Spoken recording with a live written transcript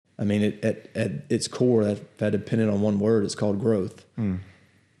I mean, at its core, if I had to pin it on one word, it's called growth.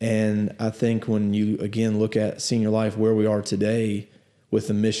 And I think when you, again, look at Senior Life, where we are today with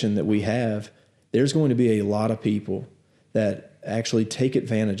the mission that we have, there's going to be a lot of people that actually take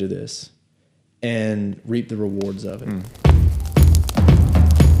advantage of this and reap the rewards of it.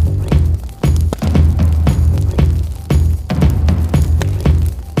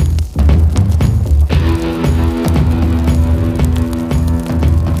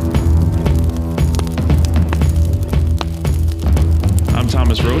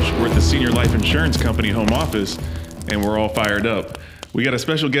 Thomas Roach. We're at the Senior Life Insurance Company home office, and we're all fired up. We got a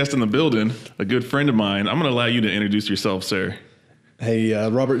special guest in the building, a good friend of mine. I'm going to allow you to introduce yourself, sir. Hey,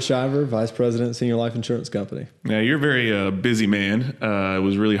 Robert Shiver, Vice President, Senior Life Insurance Company. Now, you're a very busy man. It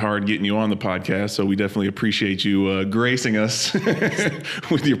was really hard getting you on the podcast, so we definitely appreciate you gracing us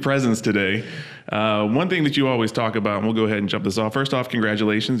with your presence today. One thing that you always talk about, and we'll go ahead and jump this off. First off,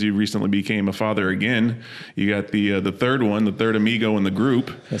 congratulations. You recently became a father again. You got the third one, the third amigo in the group.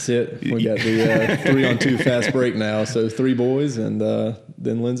 That's it. We got the 3-on-2 fast break now. So 3 boys, and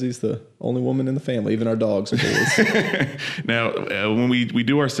then Lindsay's the only woman in the family. Even our dogs are boys. Now, when we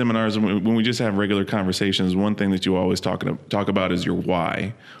do our seminars, and when we just have regular conversations, one thing that you always talk about is your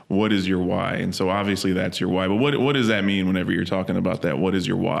why. What is your why? And so obviously that's your why. But what does that mean whenever you're talking about that? What is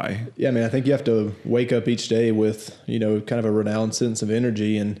your why? Yeah, I mean, I think you have to wake up each day with, kind of a renowned sense of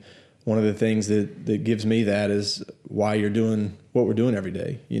energy. And one of the things that gives me that is why you're doing what we're doing every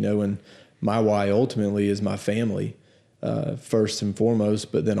day, and my why ultimately is my family, first and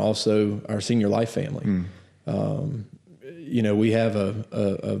foremost, but then also our Senior Life family. We have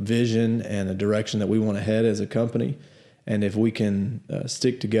a vision and a direction that we want to head as a company. And if we can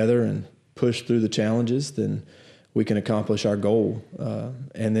stick together and push through the challenges, then we can accomplish our goal.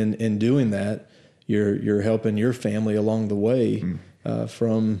 And then in doing that, you're helping your family along the way,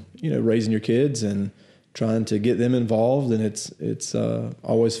 from raising your kids and trying to get them involved. And it's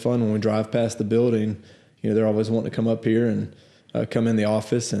always fun when we drive past the building. They're always wanting to come up here and come in the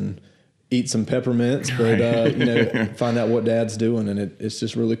office and eat some peppermints, but find out what Dad's doing. And it's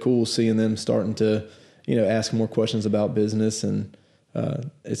just really cool seeing them starting to ask more questions about business, and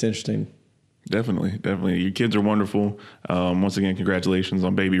it's interesting. Definitely. Your kids are wonderful. Once again, congratulations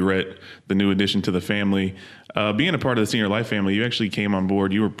on baby Rhett, the new addition to the family. Being a part of the Senior Life family, you actually came on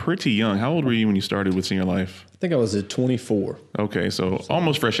board. You were pretty young. How old were you when you started with Senior Life? I think I was at 24. Okay, so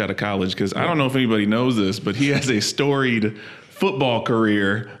almost fresh out of college, because I don't know if anybody knows this, but he has a storied football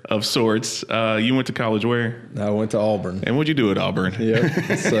career of sorts. You went to college where? I went to Auburn. And what'd you do at Auburn?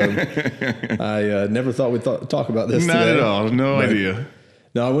 Yeah, so I never thought we'd talk about this Not today. at all. No idea.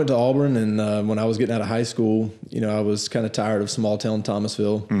 No, I went to Auburn, and when I was getting out of high school, I was kind of tired of small town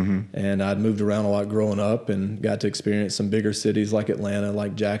Thomasville, and I'd moved around a lot growing up and got to experience some bigger cities like Atlanta,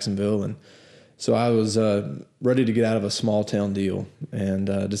 like Jacksonville, and so I was ready to get out of a small town deal, and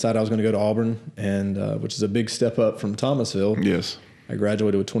decided I was going to go to Auburn, and which is a big step up from Thomasville. Yes. I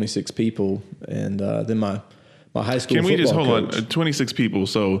graduated with 26 people, and then my high school Can we just football hold coach. on? 26 people.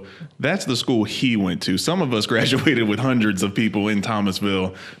 So that's the school he went to. Some of us graduated with hundreds of people in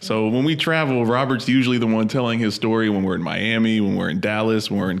Thomasville. So when we travel, Robert's usually the one telling his story when we're in Miami, when we're in Dallas,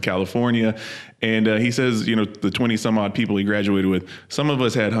 when we're in California. And he says, the 20 some odd people he graduated with, some of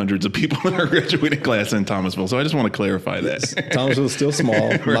us had hundreds of people in our graduating class in Thomasville. So I just want to clarify that. Thomasville is still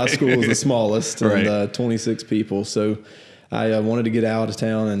small. Right. My school is the smallest, Right. and 26 people. So I wanted to get out of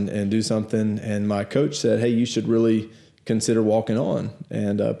town and do something. And my coach said, hey, you should really consider walking on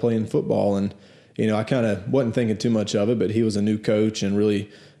and playing football. And, I kind of wasn't thinking too much of it, but he was a new coach and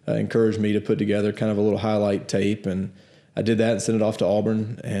really encouraged me to put together kind of a little highlight tape. And I did that and sent it off to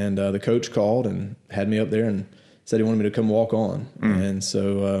Auburn. And the coach called and had me up there and said he wanted me to come walk on. And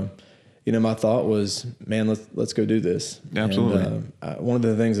so, my thought was, man, let's go do this. Absolutely. And, one of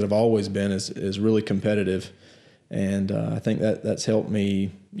the things that I've always been is really competitive. And I think that's helped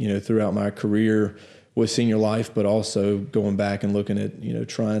me, throughout my career with Senior Life, but also going back and looking at,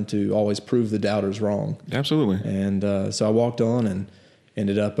 trying to always prove the doubters wrong. Absolutely. And so I walked on and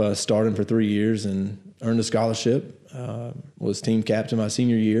ended up starting for 3 years and earned a scholarship, was team captain my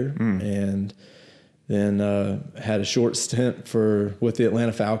senior year, and then had a short stint with the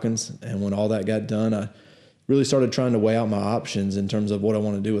Atlanta Falcons. And when all that got done, I really started trying to weigh out my options in terms of what I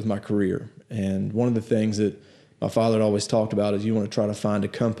want to do with my career. And one of the things that my father had always talked about is you want to try to find a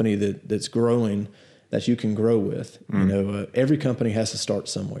company that's growing that you can grow with. Every company has to start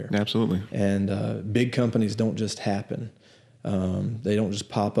somewhere. Absolutely. And big companies don't just happen. They don't just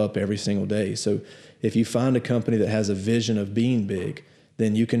pop up every single day. So if you find a company that has a vision of being big,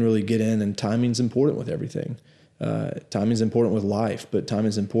 then you can really get in, and timing's important with everything. Timing is important with life, but timing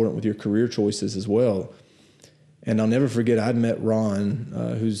is important with your career choices as well. And I'll never forget, I'd met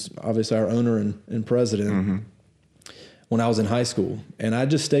Ron, who's obviously our owner and president, when I was in high school. And I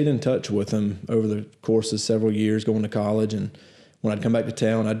just stayed in touch with him over the course of several years going to college. And when I'd come back to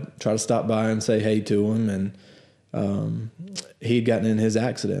town, I'd try to stop by and say hey to him. And he'd gotten in his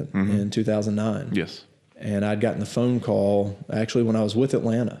accident in 2009. Yes. And I'd gotten the phone call, actually, when I was with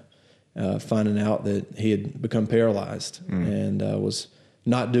Atlanta, finding out that he had become paralyzed and was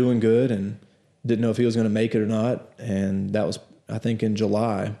not doing good and didn't know if he was going to make it or not. And that was, I think, in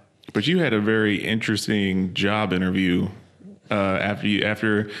July. But you had a very interesting job interview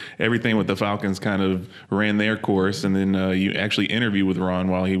after everything with the Falcons kind of ran their course, and then you actually interviewed with Ron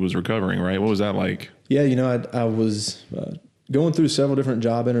while he was recovering, right? What was that like? Yeah, I was going through several different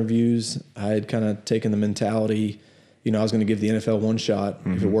job interviews. I had kind of taken the mentality, I was going to give the NFL one shot.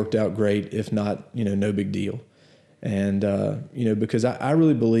 If it worked out, great. If not, no big deal. And, because I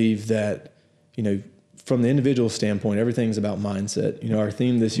really believe that, from the individual standpoint, everything's about mindset. Our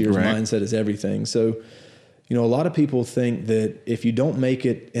theme this year is mindset is everything. So, a lot of people think that if you don't make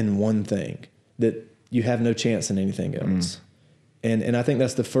it in one thing, that you have no chance in anything else. And I think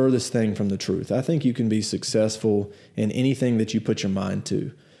that's the furthest thing from the truth. I think you can be successful in anything that you put your mind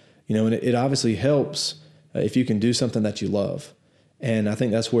to. And it obviously helps if you can do something that you love. And I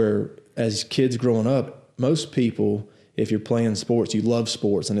think that's where, as kids growing up, most people, if you're playing sports, you love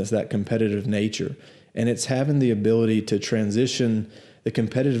sports, and it's that competitive nature. And it's having the ability to transition the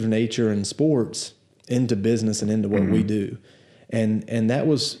competitive nature in sports into business and into what we do. And that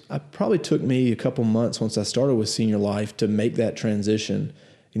was, it probably took me a couple months once I started with Senior Life to make that transition.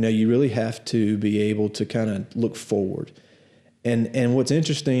 You really have to be able to kind of look forward. And what's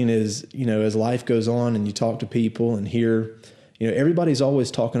interesting is, as life goes on and you talk to people and hear, everybody's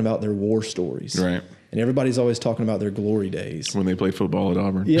always talking about their war stories. Right. And everybody's always talking about their glory days. When they played football at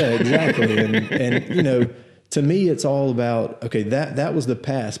Auburn. Yeah, exactly. and to me, it's all about, okay, that was the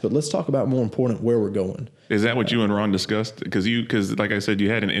past, but let's talk about more important where we're going. Is that what you and Ron discussed? Because like I said, you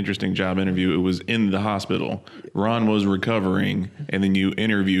had an interesting job interview. It was in the hospital. Ron was recovering, and then you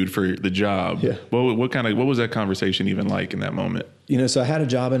interviewed for the job. Yeah. What was that conversation even like in that moment? So I had a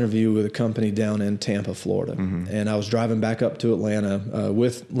job interview with a company down in Tampa, Florida, and I was driving back up to Atlanta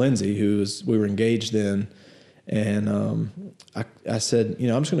with Lindsay, we were engaged then, and I said,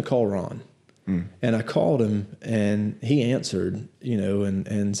 I'm just going to call Ron. And I called him, and he answered,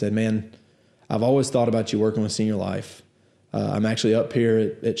 and said, man, I've always thought about you working with Senior Life. I'm actually up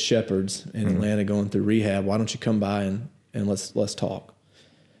here at Shepherd's in Atlanta going through rehab. Why don't you come by and let's talk?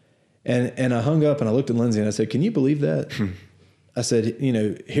 And I hung up and I looked at Lindsay and I said, can you believe that? I said,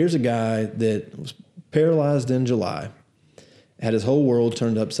 here's a guy that was paralyzed in July, had his whole world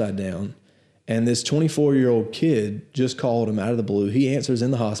turned upside down. And this 24-year-old kid just called him out of the blue. He answers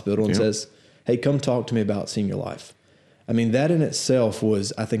in the hospital and says, hey, come talk to me about Senior Life. I mean, that in itself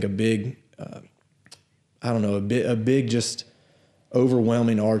was, I think, a big, a big just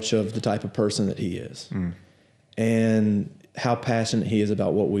overwhelming arch of the type of person that he is and how passionate he is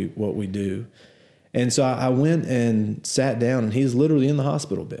about what we do. And so I went and sat down, and he's literally in the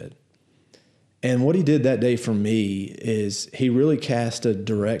hospital bed. And what he did that day for me is he really cast a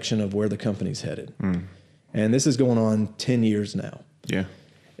direction of where the company's headed. And this is going on 10 years now. Yeah.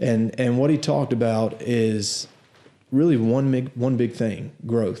 And what he talked about is really one big thing,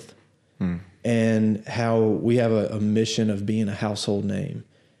 growth. And how we have a mission of being a household name.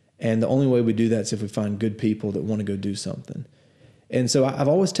 And the only way we do that is if we find good people that want to go do something. And so I've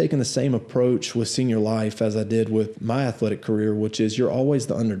always taken the same approach with Senior Life as I did with my athletic career, which is you're always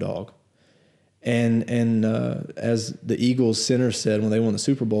the underdog. And as the Eagles center said when they won the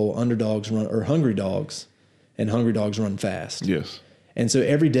Super Bowl, underdogs run, or hungry dogs, and hungry dogs run fast. Yes. And so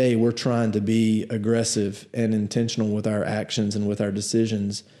every day we're trying to be aggressive and intentional with our actions and with our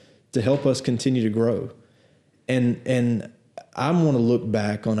decisions to help us continue to grow. And I want to look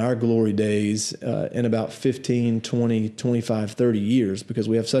back on our glory days in about 15, 20, 25, 30 years, because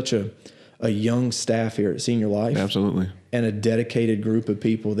we have such a young staff here at Senior Life. Absolutely. And a dedicated group of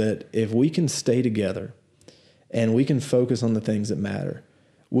people that if we can stay together and we can focus on the things that matter,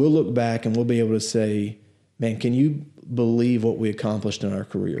 we'll look back and we'll be able to say, man, can you believe what we accomplished in our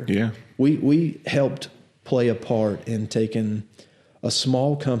career? Yeah. We helped play a part in taking a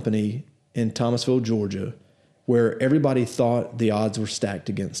small company in Thomasville, Georgia, where everybody thought the odds were stacked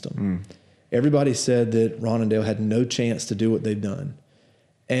against them. Everybody said that Ron and Dale had no chance to do what they've done.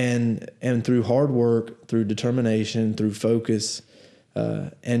 And through hard work, through determination, through focus,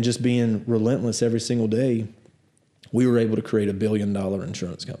 and just being relentless every single day, we were able to create $1 billion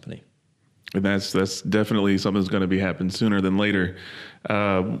insurance company. And that's definitely something that's going to be happening sooner than later.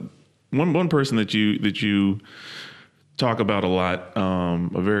 One person that you talk about a lot,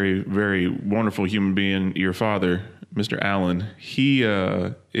 a very, very wonderful human being, your father, Mr. Allen. He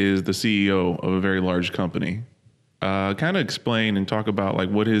is the CEO of a very large company. Kind of explain and talk about like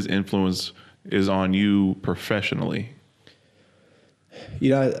what his influence is on you professionally. You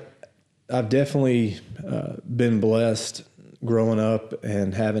know, I've definitely been blessed growing up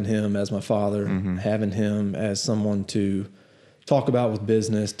and having him as my father, having him as someone to talk about with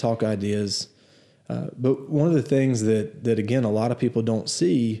business, talk ideas. But one of the things that again, a lot of people don't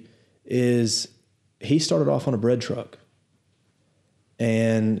see is he started off on a bread truck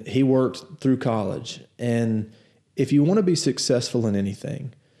and he worked through college. And if you want to be successful in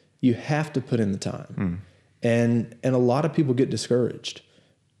anything, you have to put in the time. And a lot of people get discouraged,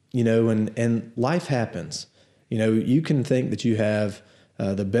 you know, and life happens. You know, you can think that you have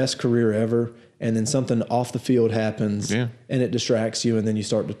the best career ever, and then something off the field happens and it distracts you, and then you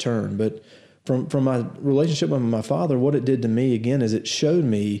start to turn. But from my relationship with my father, what it did to me, again, is it showed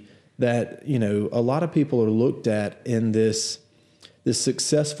me that, you know, a lot of people are looked at in this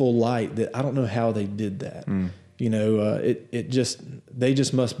successful light that I don't know how they did that. You know, they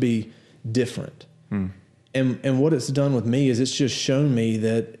just must be different. And what it's done with me is it's just shown me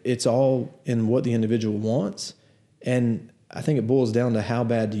that it's all in what the individual wants. And I think it boils down to how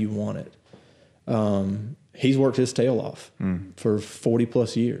bad do you want it. He's worked his tail off for 40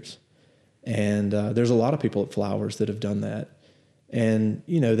 plus years. And there's a lot of people at Flowers that have done that. And,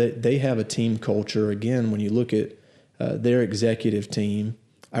 you know, they have a team culture. Again, when you look at their executive team,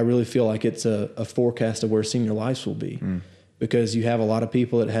 I really feel like it's a forecast of where Senior Life will be. Because you have a lot of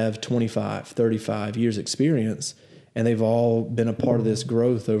people that have 25, 35 years experience, and they've all been a part of this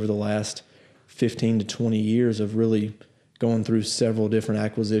growth over the last 15 to 20 years of really going through several different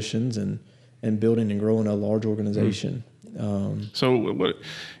acquisitions and building and growing a large organization. So what,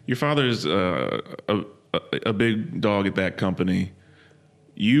 your father's a big dog at that company.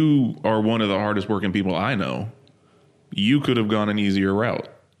 You are one of the hardest working people I know. You could have gone an easier route.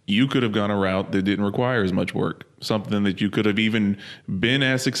 You could have gone a route that didn't require as much work, something that you could have even been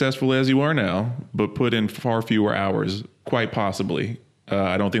as successful as you are now, but put in far fewer hours, quite possibly.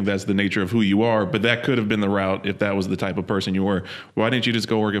 I don't think that's the nature of who you are, but that could have been the route if that was the type of person you were. Why didn't you just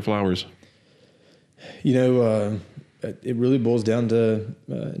go work at Flowers? You know, it really boils down to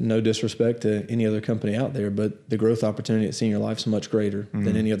no disrespect to any other company out there, but the growth opportunity at Senior Life is much greater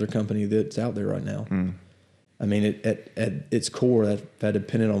than any other company that's out there right now. I mean, at its core, that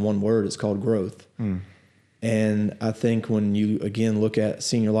depended on one word, it's called growth. And I think when you, again, look at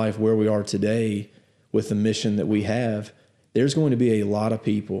Senior Life, where we are today with the mission that we have, there's going to be a lot of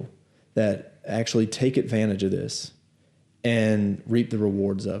people that actually take advantage of this and reap the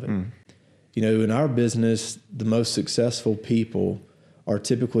rewards of it. You know, in our business, the most successful people are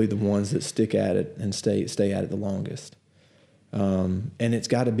typically the ones that stick at it and stay at it the longest. And it's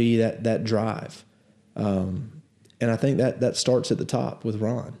got to be that drive. And I think that starts at the top with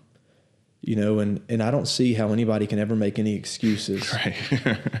Ron, you know, and I don't see how anybody can ever make any excuses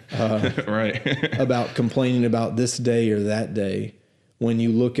about complaining about this day or that day when you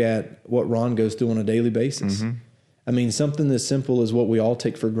look at what Ron goes through on a daily basis. I mean, something as simple as what we all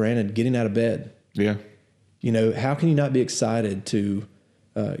take for granted, getting out of bed. Yeah. You know, how can you not be excited to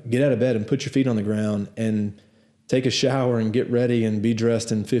get out of bed and put your feet on the ground and take a shower and get ready and be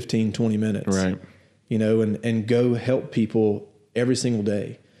dressed in 15, 20 minutes? Right. You know, and go help people every single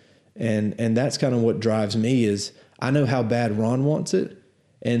day. And that's kind of what drives me is I know how bad Ron wants it.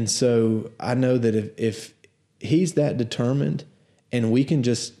 And so I know that if he's that determined and we can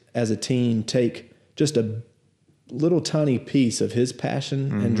just as a team take just a little tiny piece of his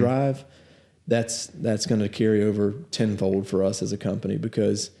passion and drive, that's going to carry over tenfold for us as a company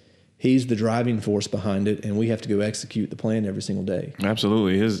because he's the driving force behind it, and we have to go execute the plan every single day.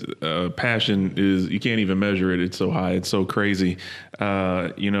 Absolutely. His passion is, you can't even measure it. It's so high. It's so crazy.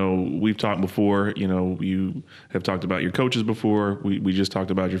 You know, we've talked before, you know, you have talked about your coaches before. We just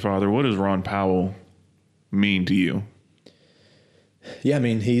talked about your father. What does Ron Powell mean to you? Yeah, I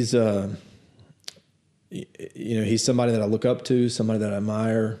mean, he's, you know, he's somebody that I look up to, somebody that I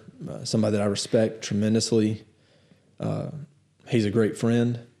admire, somebody that I respect tremendously. He's a great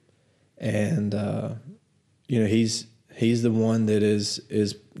friend. And, you know, he's the one that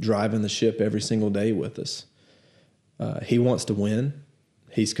is driving the ship every single day with us. He wants to win.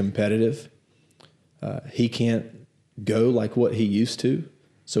 He's competitive. He can't go like what he used to.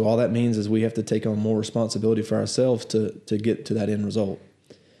 So all that means is we have to take on more responsibility for ourselves to get to that end result.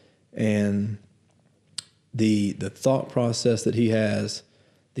 And the thought process that he has,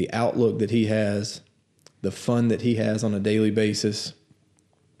 the outlook that he has, the fun that he has on a daily basis.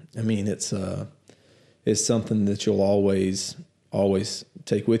 I mean, it's something that you'll always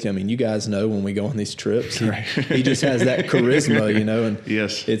take with you. I mean, you guys know when we go on these trips, he just has that charisma, you know, and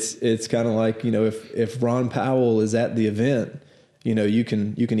yes, it's kind of like, you know, if Ron Powell is at the event, you know, you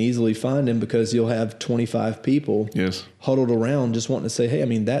can easily find him because you'll have 25 people huddled around just wanting to say, hey, I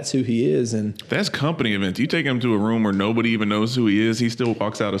mean, that's who he is. And that's company events. You take him to a room where nobody even knows who he is, he still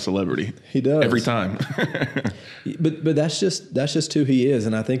walks out a celebrity. He does. Every time. But that's just who he is.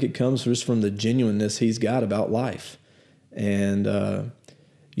 And I think it comes just from the genuineness he's got about life. And,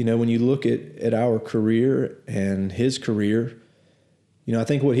 you know, when you look at our career and his career, you know, I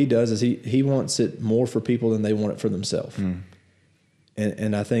think what he does is he wants it more for people than they want it for themselves.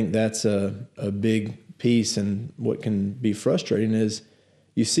 And I think that's a big piece. And what can be frustrating is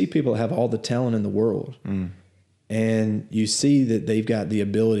you see people have all the talent in the world, and you see that they've got the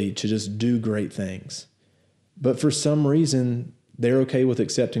ability to just do great things. But for some reason, they're okay with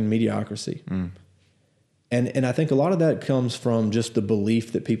accepting mediocrity. And I think a lot of that comes from just the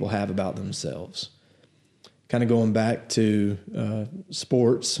belief that people have about themselves. Kind of going back to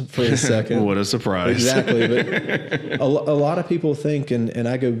sports for a second. What a surprise. Exactly. But a lot of people think, and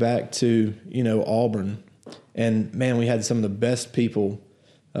I go back to, you know, Auburn. And, man, we had some of the best people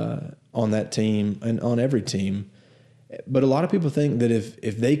on that team and on every team. But a lot of people think that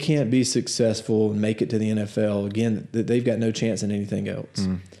if they can't be successful and make it to the NFL, again, that they've got no chance in anything else.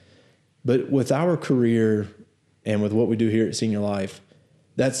 But with our career and with what we do here at Senior Life,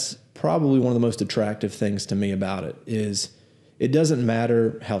 that's probably one of the most attractive things to me about it is it doesn't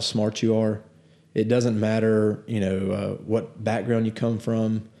matter how smart you are. It doesn't matter, you know, what background you come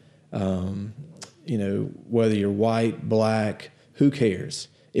from, you know, whether you're white, black, who cares?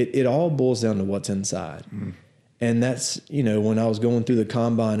 It all boils down to what's inside. And that's, you know, when I was going through the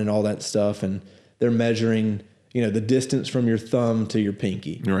combine and all that stuff, and they're measuring, you know, the distance from your thumb to your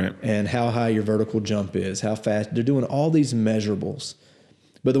pinky, right, and how high your vertical jump is, how fast. They're doing all these measurables.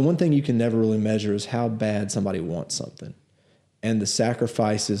 But the one thing you can never really measure is how bad somebody wants something and the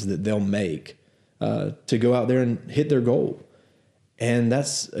sacrifices that they'll make to go out there and hit their goal. And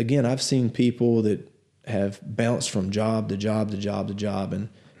that's, again, I've seen people that have bounced from job to job to job to job and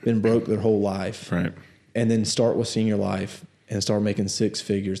been broke their whole life. Right. And then start with Senior Life and start making six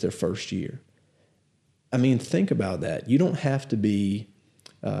figures their first year. I mean, think about that. You don't have to be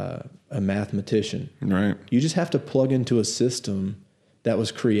a mathematician. Right. You just have to plug into a system that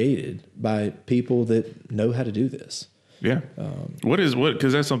was created by people that know how to do this. Yeah.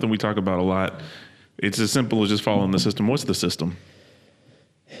 Because that's something we talk about a lot. It's as simple as just following the system. What's the system?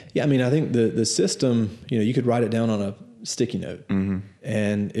 Yeah, I mean, I think the system, you know, you could write it down on a sticky note,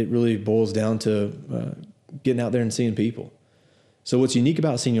 and it really boils down to getting out there and seeing people. So what's unique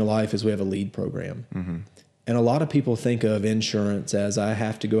about Senior Life is we have a lead program. And a lot of people think of insurance as I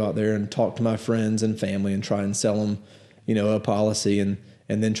have to go out there and talk to my friends and family and try and sell them, you know, a policy and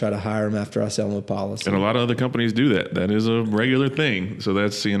then try to hire them after I sell them a policy. And a lot of other companies do that. That is a regular thing. So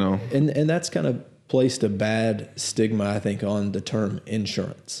that's, you know. And that's kind of placed a bad stigma, I think, on the term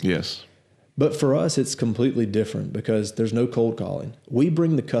insurance. Yes. But for us, it's completely different because there's no cold calling. We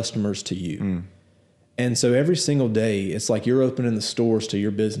bring the customers to you. And so every single day, it's like you're opening the stores to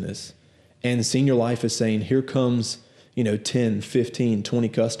your business. And Senior Life is saying, here comes, you know, 10, 15, 20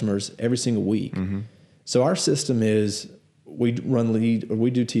 customers every single week. So our system is we run lead, or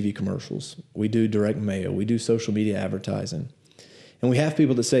we do TV commercials, we do direct mail, we do social media advertising. And we have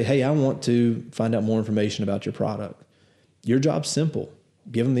people that say, hey, I want to find out more information about your product. Your job's simple.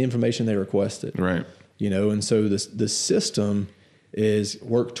 Give them the information they requested. Right. You know, and so the system is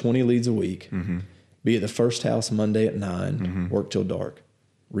work 20 leads a week, be at the first house Monday at 9, work till dark.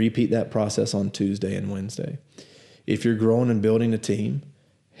 Repeat that process on Tuesday and Wednesday. If you're growing and building a team,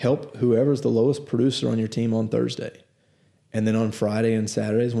 help whoever's the lowest producer on your team on Thursday. And then on Friday and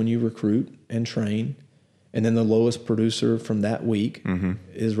Saturdays when you recruit and train, and then the lowest producer from that week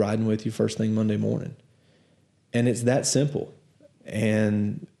is riding with you first thing Monday morning. And it's that simple.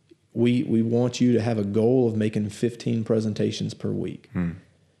 And we want you to have a goal of making 15 presentations per week.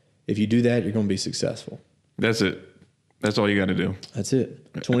 If you do that, you're going to be successful. That's it. That's all you got to do. That's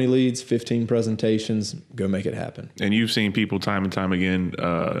it. 20 leads, 15 presentations, go make it happen. And you've seen people time and time again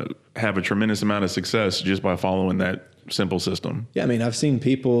have a tremendous amount of success just by following that simple system. Yeah, I mean, I've seen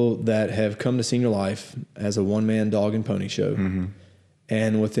people that have come to Senior Life as a one-man dog and pony show.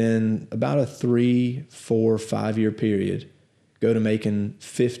 And within about a 3, 4, 5 year period, go to making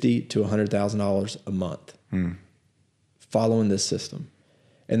 $50,000 to $100,000 a month following this system.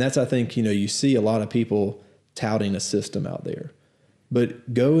 And that's, I think, you know, you see a lot of people touting a system out there.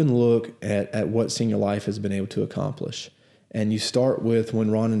 But go and look at what Senior Life has been able to accomplish. And you start with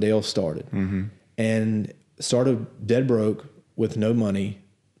when Ron and Dale started. And started dead broke with no money,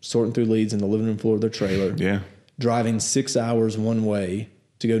 sorting through leads in the living room floor of their trailer. Driving 6 hours one way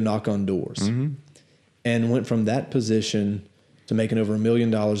to go knock on doors. And went from that position to making over $1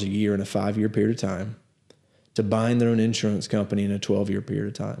 million a year in a 5-year period of time to buying their own insurance company in a 12-year period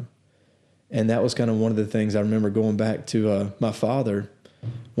of time. And that was kind of one of the things I remember going back to my father.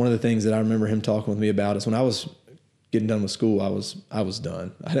 One of the things that I remember him talking with me about is when I was getting done with school, I was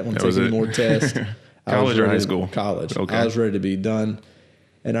done. I didn't want to take any more tests. College or high school? College. Okay. I was ready to be done.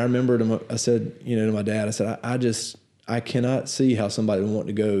 And I remember I said, to my dad, I said, I cannot see how somebody would want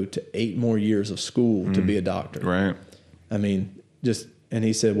to go to 8 more years of school to be a doctor. Right. I mean, and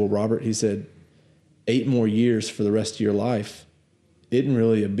he said, well, Robert, he said, 8 more years for the rest of your life isn't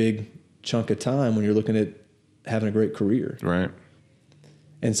really a big chunk of time when you're looking at having a great career. Right.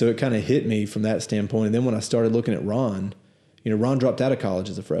 And so it kind of hit me from that standpoint. And then when I started looking at Ron, Ron dropped out of college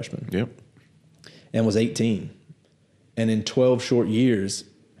as a freshman. Yep. And was 18. And in 12 short years,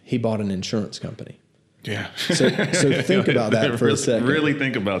 he bought an insurance company. Yeah. So think about that for a second. Really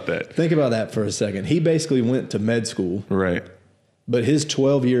think about that. Think about that for a second. He basically went to med school. Right. But his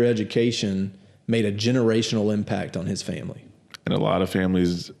 12-year education made a generational impact on his family. And a lot of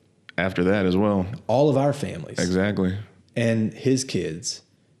families after that as well. All of our families. Exactly. And his kids.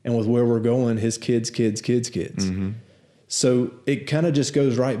 And with where we're going, his kids. So it kind of just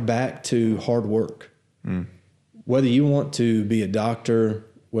goes right back to hard work. Whether you want to be a doctor,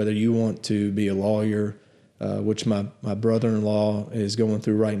 whether you want to be a lawyer, which my brother-in-law is going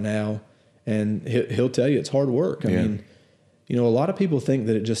through right now, and he'll tell you it's hard work. I mean, a lot of people think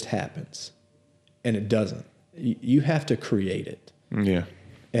that it just happens, and it doesn't. You have to create it. Yeah.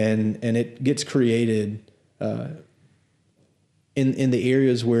 And it gets created in the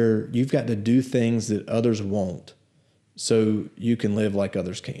areas where you've got to do things that others won't, so you can live like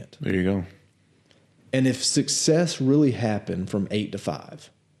others can't. There you go. And if success really happened from 8 to 5,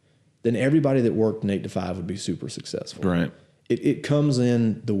 then everybody that worked in 8 to 5 would be super successful. Right. It comes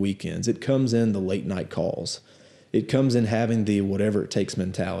in the weekends. It comes in the late night calls. It comes in having the whatever it takes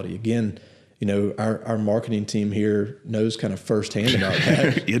mentality. Again, our marketing team here knows kind of firsthand about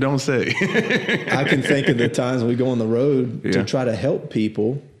that. You don't say. I can think of the times we go on the road to try to help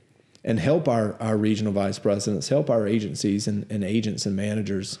people and help our regional vice presidents, help our agencies and agents and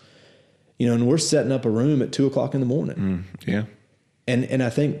managers. And we're setting up a room at 2:00 in the morning. Yeah. And I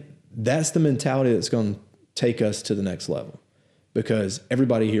think that's the mentality that's going to take us to the next level, because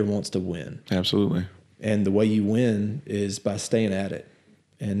everybody here wants to win. Absolutely. And the way you win is by staying at it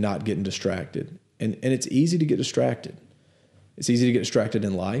and not getting distracted. And it's easy to get distracted. It's easy to get distracted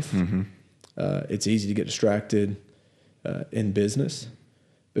in life. It's easy to get distracted in business,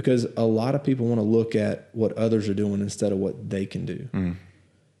 because a lot of people want to look at what others are doing instead of what they can do.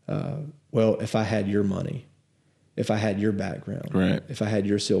 Well, if I had your money, if I had your background, right, if I had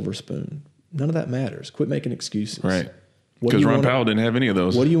your silver spoon, none of that matters. Quit making excuses. Right. Because Ron Powell didn't have any of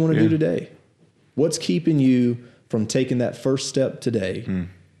those. What do you want to do today? What's keeping you from taking that first step today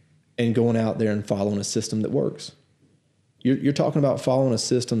and going out there and following a system that works? You're talking about following a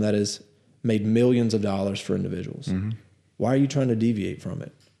system that has made millions of dollars for individuals. Why are you trying to deviate from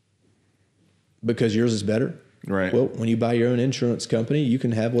it? Because yours is better? Right. Well, when you buy your own insurance company, you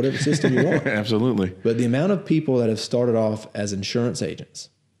can have whatever system you want. Absolutely. But the amount of people that have started off as insurance agents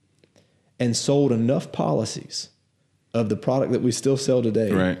and sold enough policies of the product that we still sell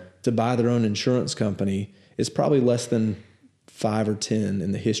today to buy their own insurance company is probably less than 5 or 10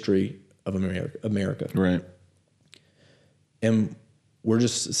 in the history of America. Right. And we're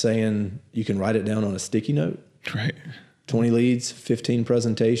just saying you can write it down on a sticky note. Right. 20 leads, 15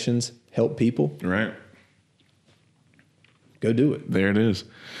 presentations, help people. Right. Go do it. There it is.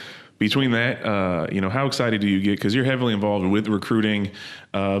 Between that, how excited do you get? Because you're heavily involved with recruiting,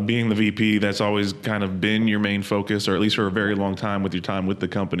 being the VP. That's always kind of been your main focus, or at least for a very long time with your time with the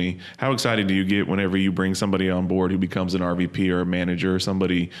company. How excited do you get whenever you bring somebody on board who becomes an RVP or a manager, or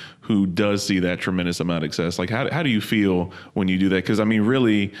somebody who does see that tremendous amount of success? Like, how do you feel when you do that? Because, I mean,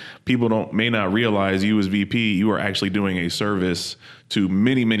 really, people may not realize you as VP, you are actually doing a service to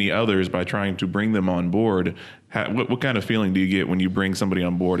many, many others by trying to bring them on board. What kind of feeling do you get when you bring somebody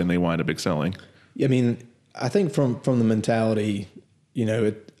on board and they wind up excelling? I mean, I think from the mentality,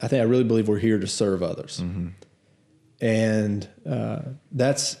 I think I really believe we're here to serve others. And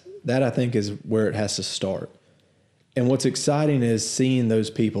that I think is where it has to start. And what's exciting is seeing those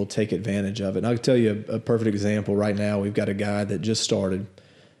people take advantage of it. And I'll tell you a perfect example right now. We've got a guy that just started.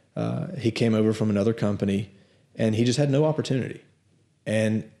 He came over from another company, and he just had no opportunity.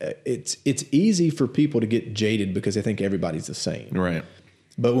 And it's easy for people to get jaded because they think everybody's the same. Right.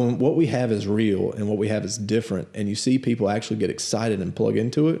 But when what we have is real and what we have is different, and you see people actually get excited and plug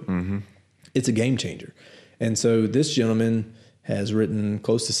into it, it's a game changer. And so this gentleman has written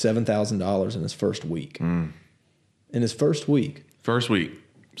close to $7,000 in his first week. In his first week. First week,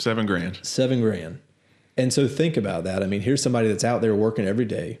 $7,000. $7,000. And so think about that. I mean, here's somebody that's out there working every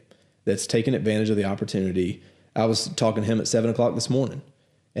day, that's taking advantage of the opportunity. I was talking to him at 7:00 this morning,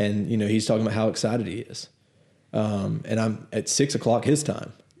 and he's talking about how excited he is. And I'm at 6:00 his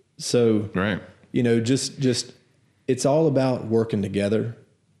time. So, right. Just it's all about working together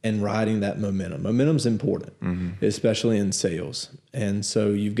and riding that momentum. Momentum's important, especially in sales. And so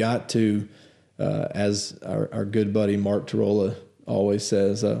you've got to, as our good buddy Mark Tarola always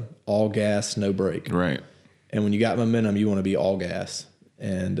says, all gas, no brake. Right. And when you got momentum, you want to be all gas.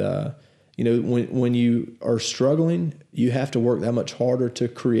 And, when you are struggling, you have to work that much harder to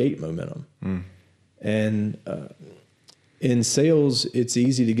create momentum. And in sales, it's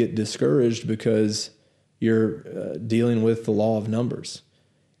easy to get discouraged because you're dealing with the law of numbers.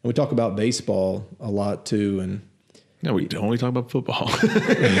 And we talk about baseball a lot too. And no, we don't. We talk about football.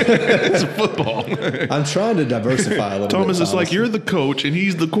 It's football. I'm trying to diversify a little bit. Thomas, it's like you're the coach and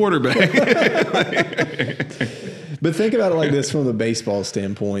he's the quarterback. But think about it like this from the baseball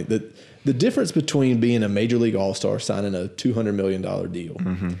standpoint, that the difference between being a major league all-star, signing a $200 million deal,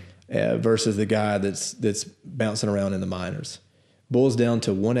 versus the guy that's bouncing around in the minors, boils down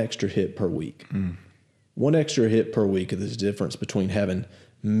to one extra hit per week. One extra hit per week is the difference between having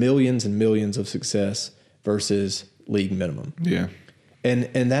millions and millions of success versus league minimum. Yeah.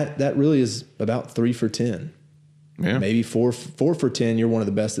 And that really is about 3 for 10. Yeah. Maybe 4 for 10, you're one of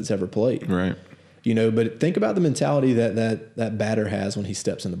the best that's ever played. Right. But think about the mentality that batter has when he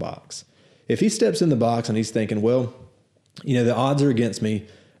steps in the box. If he steps in the box and he's thinking, well, the odds are against me,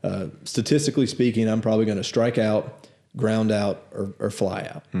 statistically speaking, I'm probably going to strike out, ground out, or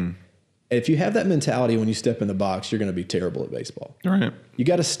fly out. If you have that mentality when you step in the box, you're going to be terrible at baseball. Right. You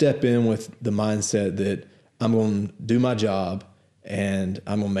got to step in with the mindset that I'm going to do my job and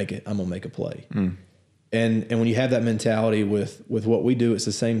I'm going to make it. I'm going to make a play. And when you have that mentality with what we do, it's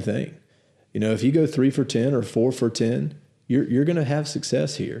the same thing. If you go 3 for 10 or 4 for 10, you're going to have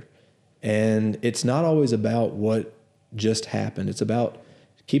success here. And it's not always about what just happened. It's about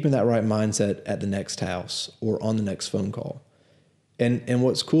keeping that right mindset at the next house or on the next phone call. And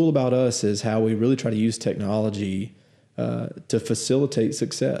what's cool about us is how we really try to use technology to facilitate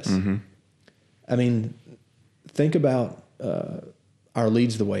success. I mean, think about our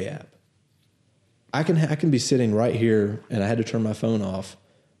Leads the Way app. I can be sitting right here, and I had to turn my phone off,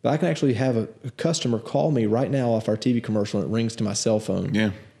 but I can actually have a customer call me right now off our TV commercial, and it rings to my cell phone.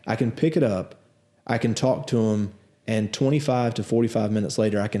 Yeah. I can pick it up, I can talk to them, and 25 to 45 minutes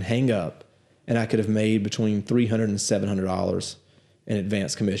later, I can hang up, and I could have made between $300 and $700 in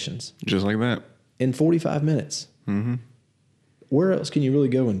advance commissions. Just like that. In 45 minutes. Where else can you really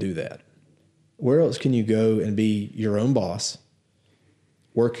go and do that? Where else can you go and be your own boss,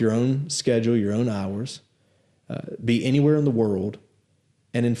 work your own schedule, your own hours, be anywhere in the world,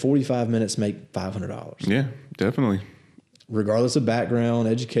 and in 45 minutes make $500? Yeah, definitely. Regardless of background,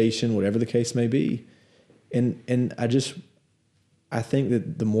 education, whatever the case may be. And I think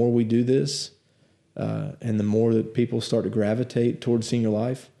that the more we do this, and the more that people start to gravitate towards senior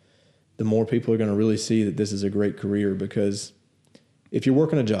life, the more people are going to really see that this is a great career. Because if you're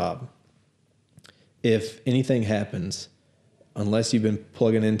working a job, if anything happens, unless you've been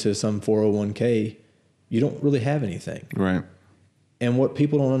plugging into some 401k, you don't really have anything. Right. And what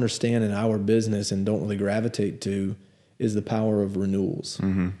people don't understand in our business and don't really gravitate to is the power of renewals.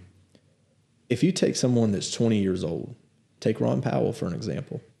 If you take someone that's 20 years old, take Ron Powell for an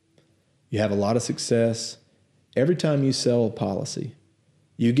example. You have a lot of success. Every time you sell a policy,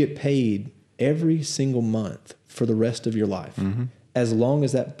 you get paid every single month for the rest of your life, as long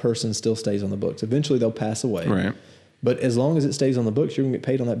as that person still stays on the books. Eventually they'll pass away. Right. But as long as it stays on the books, you're going to get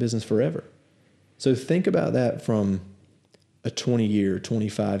paid on that business forever. So think about that from a 20-year,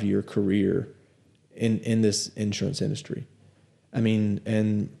 25-year career in this insurance industry. I mean,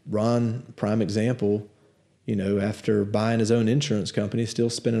 and Ron, prime example, after buying his own insurance company, still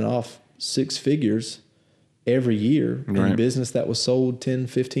spinning off 6 figures every year in business that was sold 10,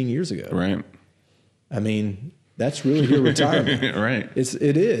 15 years ago. Right. I mean, that's really your retirement. Right.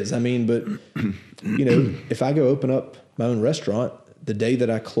 It is. I mean, but if I go open up my own restaurant, the day that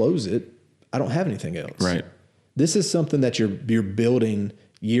I close it, I don't have anything else. Right. This is something that you're building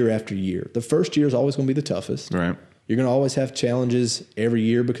year after year. The first year is always going to be the toughest. Right. You're going to always have challenges every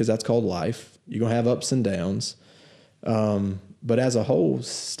year because that's called life. You're going to have ups and downs. But as a whole,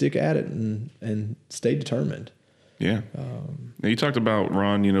 stick at it and stay determined. Yeah. Now you talked about,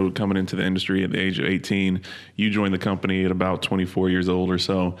 Ron, you know, coming into the industry at the age of 18. You joined the company at about 24 years old or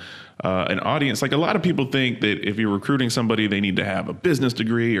so. An audience, like a lot of people think that if you're recruiting somebody, they need to have a business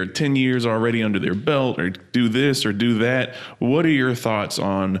degree or 10 years already under their belt or do this or do that. What are your thoughts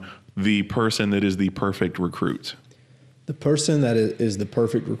on the person that is the perfect recruit? The person that is the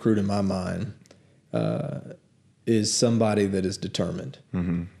perfect recruit in my mind is somebody that is determined,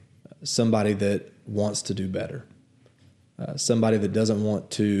 somebody that wants to do better. Somebody that doesn't want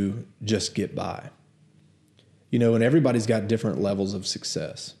to just get by. You know, and everybody's got different levels of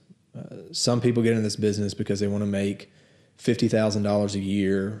success. Some people get in this business because they want to make $50,000 a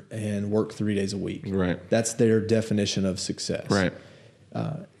year and work 3 days a week. Right. That's their definition of success. Right.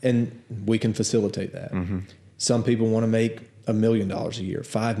 And we can facilitate that. Some people want to make $1 million a year,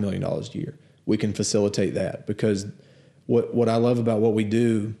 $5 million a year. We can facilitate that because what I love about what we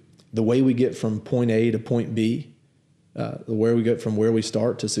do, the way we get from point A to point B, where we get from where we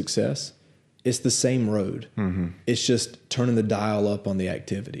start to success, it's the same road. It's just turning the dial up on the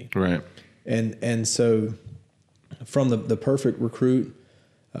activity. Right. And so from the perfect recruit,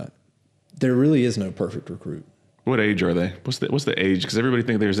 there really is no perfect recruit. What age are they? What's the age? Because everybody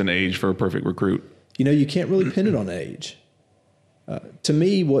thinks there's an age for a perfect recruit. You know, you can't really pin it on age. To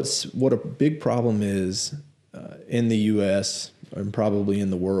me, what a big problem is in the U.S. and probably in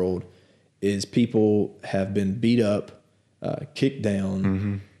the world is people have been beat up, kicked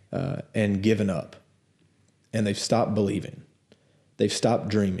down, and given up. And they've stopped believing. They've stopped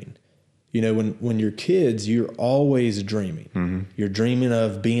dreaming. You know, when you're kids, you're always dreaming. You're dreaming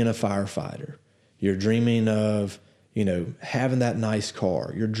of being a firefighter. You're dreaming of, you know, having that nice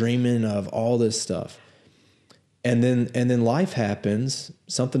car. You're dreaming of all this stuff. And then life happens.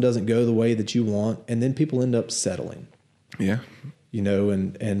 Something doesn't go the way that you want. And then people end up settling. Yeah. You know,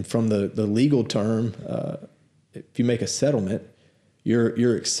 and from the legal term, if you make a settlement,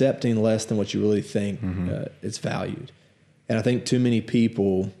 you're accepting less than what you really think it's valued. And I think too many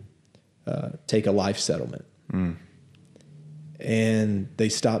people take a life settlement. And they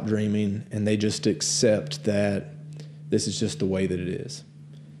stop dreaming and they just accept that this is just the way that it is.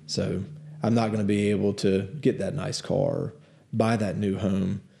 So I'm not going to be able to get that nice car, buy that new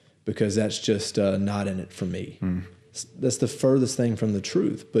home, because that's just not in it for me. That's the furthest thing from the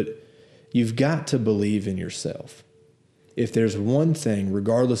truth. But you've got to believe in yourself. If there's one thing,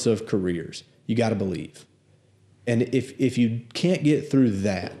 regardless of careers, you got to believe. And if you can't get through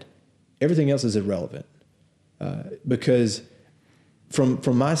that, everything else is irrelevant. Because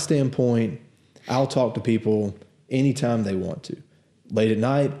from my standpoint, I'll talk to people anytime they want to. Late at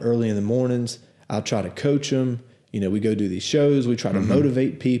night, early in the mornings, I'll try to coach them. You know, we go do these shows. We try to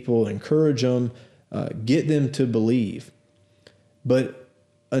motivate people, encourage them, get them to believe. But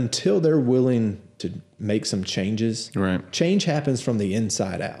until they're willing to make some changes, change happens from the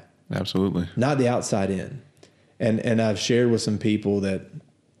inside out. Absolutely. Not the outside in. And I've shared with some people that,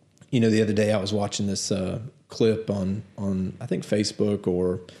 you know, the other day I was watching this clip on I think Facebook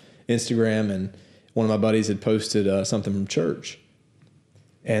or Instagram, and one of my buddies had posted something from church.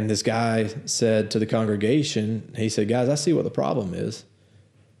 And this guy said to the congregation, he said, "Guys, I see what the problem is."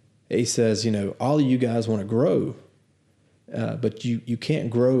 He says, "You know, all of you guys want to grow, but you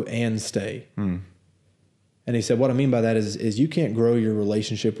can't grow and stay." And he said, what I mean by that is you can't grow your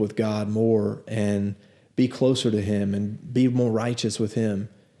relationship with God more and be closer to him and be more righteous with him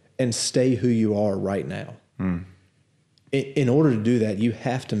and stay who you are right now. In order to do that, you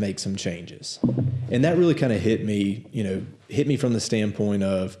have to make some changes. And that really kind of hit me from the standpoint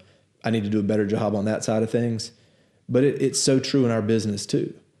of I need to do a better job on that side of things. But it's so true in our business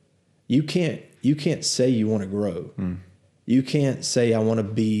too. You can't say you want to grow. You can't say I want to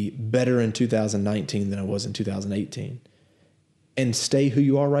be better in 2019 than I was in 2018 and stay who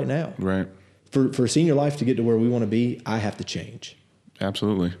you are right now. Right. For Senior Life to get to where we want to be, I have to change.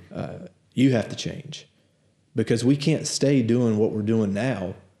 Absolutely. You have to change because we can't stay doing what we're doing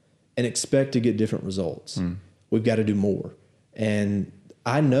now and expect to get different results. We've got to do more. And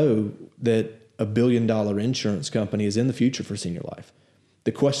I know that $1 billion insurance company is in the future for Senior Life.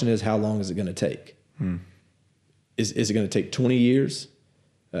 The question is, how long is it going to take? Is it going to take 20 years?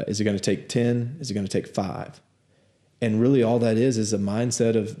 Is it going to take 10? Is it going to take 5? And really all that is a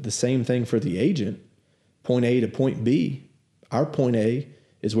mindset of the same thing for the agent, point A to point B. Our point A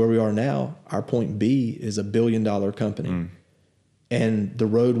is where we are now. Our point B is $1 billion company. And the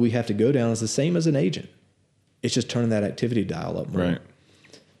road we have to go down is the same as an agent. It's just turning that activity dial up more. Right.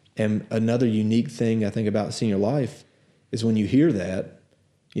 And another unique thing I think about Senior Life is when you hear that,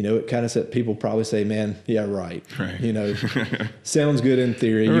 You know, it kind of said people probably say, man, yeah, right. Right. You know, sounds good in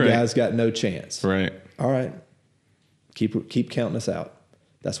theory. You Right. guys got no chance. Right. All right. Keep counting us out.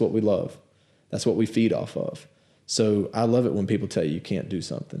 That's what we love. That's what we feed off of. So I love it when people tell you can't do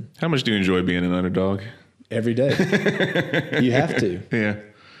something. How much do you enjoy being an underdog? Every day. You have to. Yeah.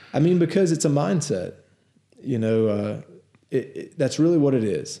 I mean, because it's a mindset. You know, that's really what it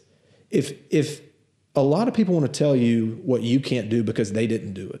is. If a lot of people want to tell you what you can't do because they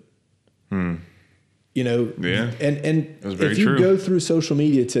didn't do it. You know, Yeah. And That's very if you true. go through social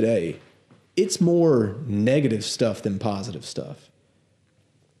media today, it's more negative stuff than positive stuff.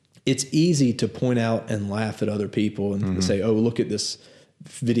 It's easy to point out and laugh at other people and say, "Oh, look at this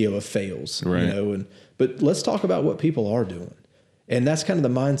video of fails," Right. you know. But let's talk about what people are doing, and that's kind of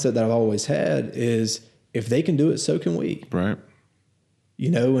the mindset that I've always had: is if they can do it, so can we. Right. You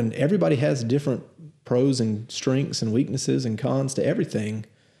know, and everybody has different pros and strengths and weaknesses and cons to everything.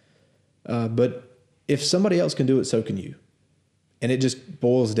 But if somebody else can do it, so can you. And it just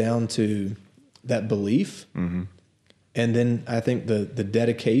boils down to that belief. And then I think the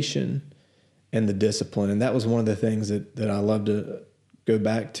dedication and the discipline. And that was one of the things that I love to go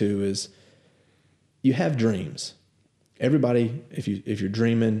back to is you have dreams. Everybody, if you're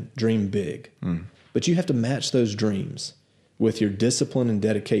dreaming, dream big. But you have to match those dreams with your discipline and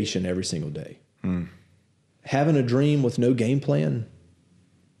dedication every single day. Having a dream with no game plan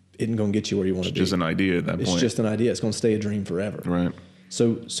isn't going to get you where you want to be. Just an idea at that It's point. just an idea. It's going to stay a dream forever. Right.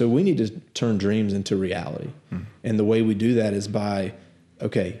 So we need to turn dreams into reality. And the way we do that is by,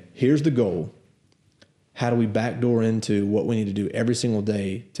 okay, here's the goal. How do we backdoor into what we need to do every single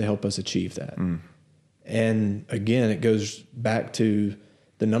day to help us achieve that? And again, it goes back to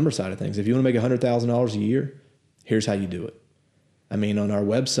the number side of things. If you want to make $100,000 a year, here's how you do it. I mean, on our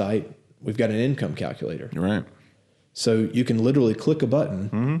website, we've got an income calculator. Right. So you can literally click a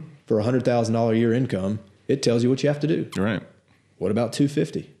button for $100,000 a year income. It tells you what you have to do. Right. What about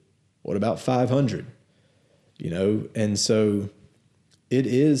 250? What about 500? You know, and so it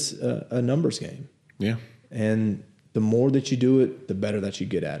is a numbers game. Yeah. And the more that you do it, the better that you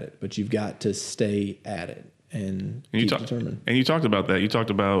get at it. But you've got to stay at it and keep determined. And you talked about that. You talked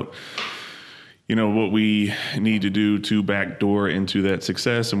about, you know, what we need to do to backdoor into that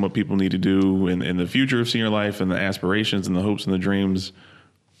success and what people need to do in the future of senior life and the aspirations and the hopes and the dreams.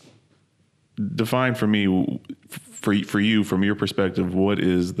 Define for me, for you, from your perspective, what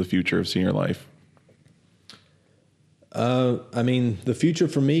is the future of senior life? I mean, the future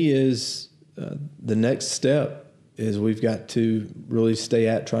for me is the next step is we've got to really stay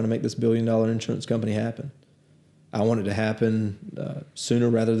at trying to make this $1 billion insurance company happen. I want it to happen sooner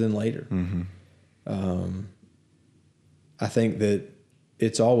rather than later. I think that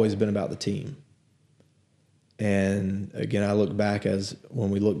it's always been about the team. And again,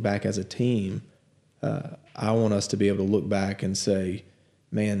 when we look back as a team, I want us to be able to look back and say,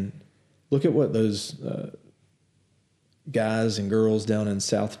 man, look at what those guys and girls down in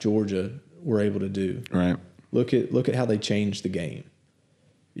South Georgia were able to do. Right. Look at how they changed the game,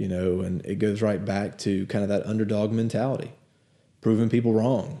 you know, and it goes right back to kind of that underdog mentality, proving people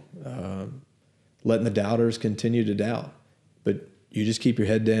wrong, letting the doubters continue to doubt. But you just keep your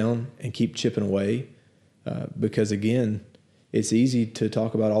head down and keep chipping away, because again, it's easy to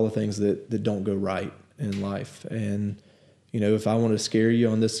talk about all the things that don't go right in life. And, you know, if I want to scare you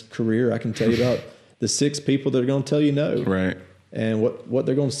on this career, I can tell you about the 6 people that are going to tell you no. Right. And what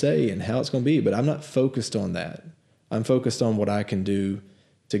they're going to say and how it's going to be. But I'm not focused on that. I'm focused on what I can do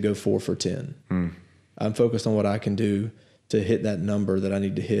to go 4 for 10. I'm focused on what I can do to hit that number that I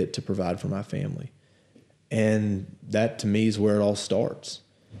need to hit to provide for my family. And that, to me, is where it all starts.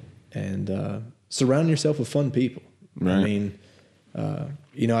 And surround yourself with fun people. Right. I mean,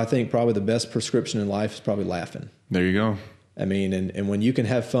 you know, I think probably the best prescription in life is probably laughing. There you go. I mean, and when you can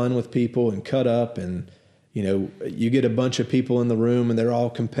have fun with people and cut up and, you know, you get a bunch of people in the room and they're all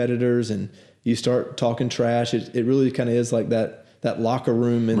competitors and you start talking trash, it really kind of is like that locker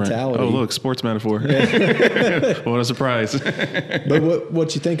room mentality. Right. Oh, look, sports metaphor. What a surprise. But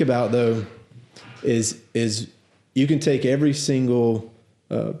what you think about, though, is you can take every single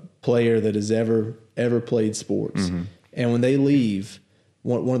player that has ever played sports, and when they leave,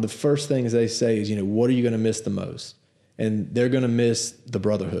 one of the first things they say is, you know, what are you going to miss the most? And they're going to miss the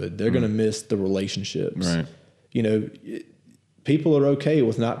brotherhood. They're going to miss the relationships. Right. You know, people are okay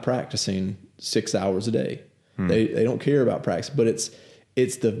with not practicing 6 hours a day. They don't care about practice, but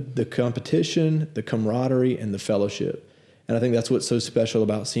it's the competition, the camaraderie, and the fellowship. And I think that's what's so special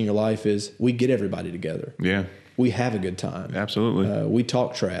about senior life is we get everybody together. Yeah. We have a good time. Absolutely. We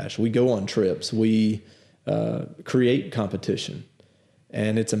talk trash. We go on trips. We create competition.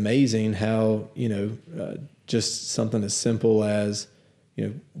 And it's amazing how, just something as simple as,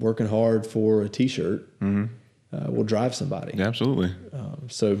 working hard for a T-shirt will drive somebody. Absolutely.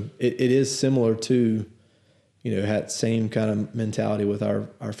 So it is similar to, that same kind of mentality with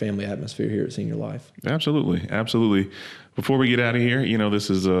our family atmosphere here at Senior Life. Absolutely. Absolutely. Before we get out of here, this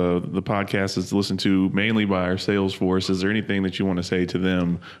is the podcast is listened to mainly by our sales force. Is there anything that you want to say to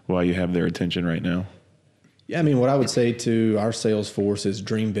them while you have their attention right now? Yeah, what I would say to our sales force is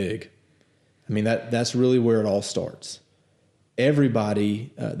dream big. That's really where it all starts.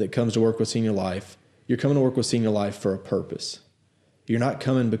 Everybody that comes to work with Senior Life, you're coming to work with Senior Life for a purpose. You're not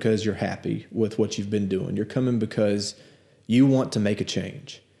coming because you're happy with what you've been doing. You're coming because you want to make a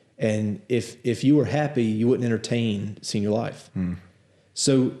change. And if you were happy, you wouldn't entertain Senior Life.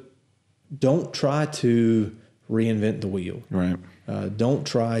 So don't try to reinvent the wheel. Right. Don't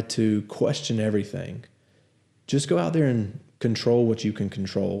try to question everything. Just go out there and control what you can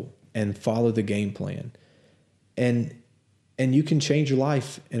control and follow the game plan. And you can change your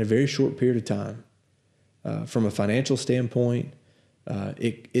life in a very short period of time. From a financial standpoint,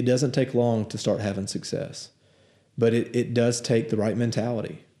 it doesn't take long to start having success. But it does take the right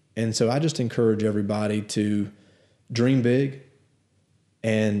mentality. And so I just encourage everybody to dream big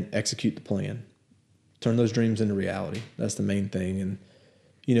and execute the plan. Turn those dreams into reality. That's the main thing.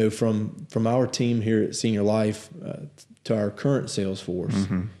 And from our team here at Senior Life to our current sales force,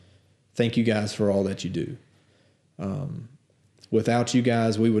 thank you guys for all that you do. Without you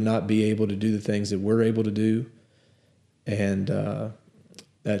guys, we would not be able to do the things that we're able to do. And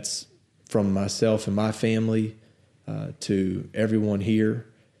that's from myself and my family to everyone here.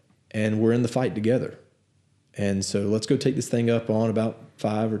 And we're in the fight together. And so let's go take this thing up on about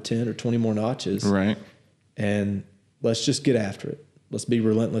 5 or 10 or 20 more notches. Right. And let's just get after it. Let's be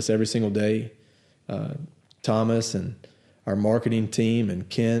relentless every single day. Thomas and our marketing team and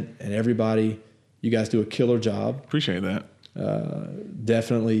Kent and everybody, you guys do a killer job. Appreciate that.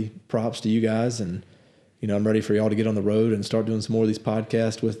 Definitely props to you guys. And, I'm ready for y'all to get on the road and start doing some more of these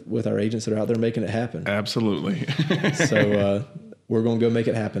podcasts with our agents that are out there making it happen. Absolutely. So we're going to go make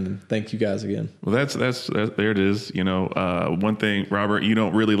it happen. And thank you guys again. Well, that's there it is. One thing, Robert, you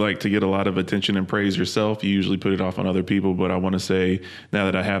don't really like to get a lot of attention and praise yourself. You usually put it off on other people. But I want to say, now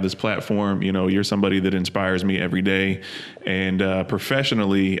that I have this platform, you're somebody that inspires me every day. And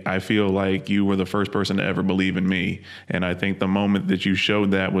professionally, I feel like you were the first person to ever believe in me. And I think the moment that you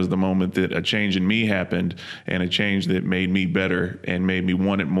showed that was the moment that a change in me happened, and a change that made me better and made me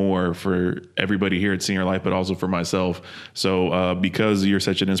want it more for everybody here at Senior Life, but also for myself. So because you're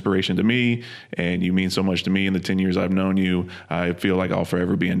such an inspiration to me and you mean so much to me in the 10 years I've known you, I feel like I'll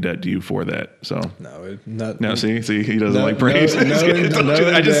forever be in debt to you for that. So no, see, he doesn't like praise. I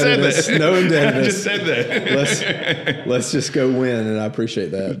just said that. No indebtedness. I just said that. Let's just go win, and I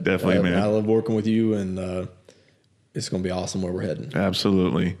appreciate that. Definitely, man. I love working with you, and it's going to be awesome where we're heading.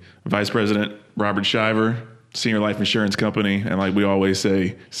 Absolutely. Vice President Robert Shiver, Senior Life Insurance Company, and like we always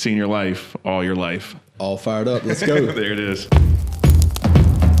say, Senior Life, all your life. All fired up. Let's go. There it is.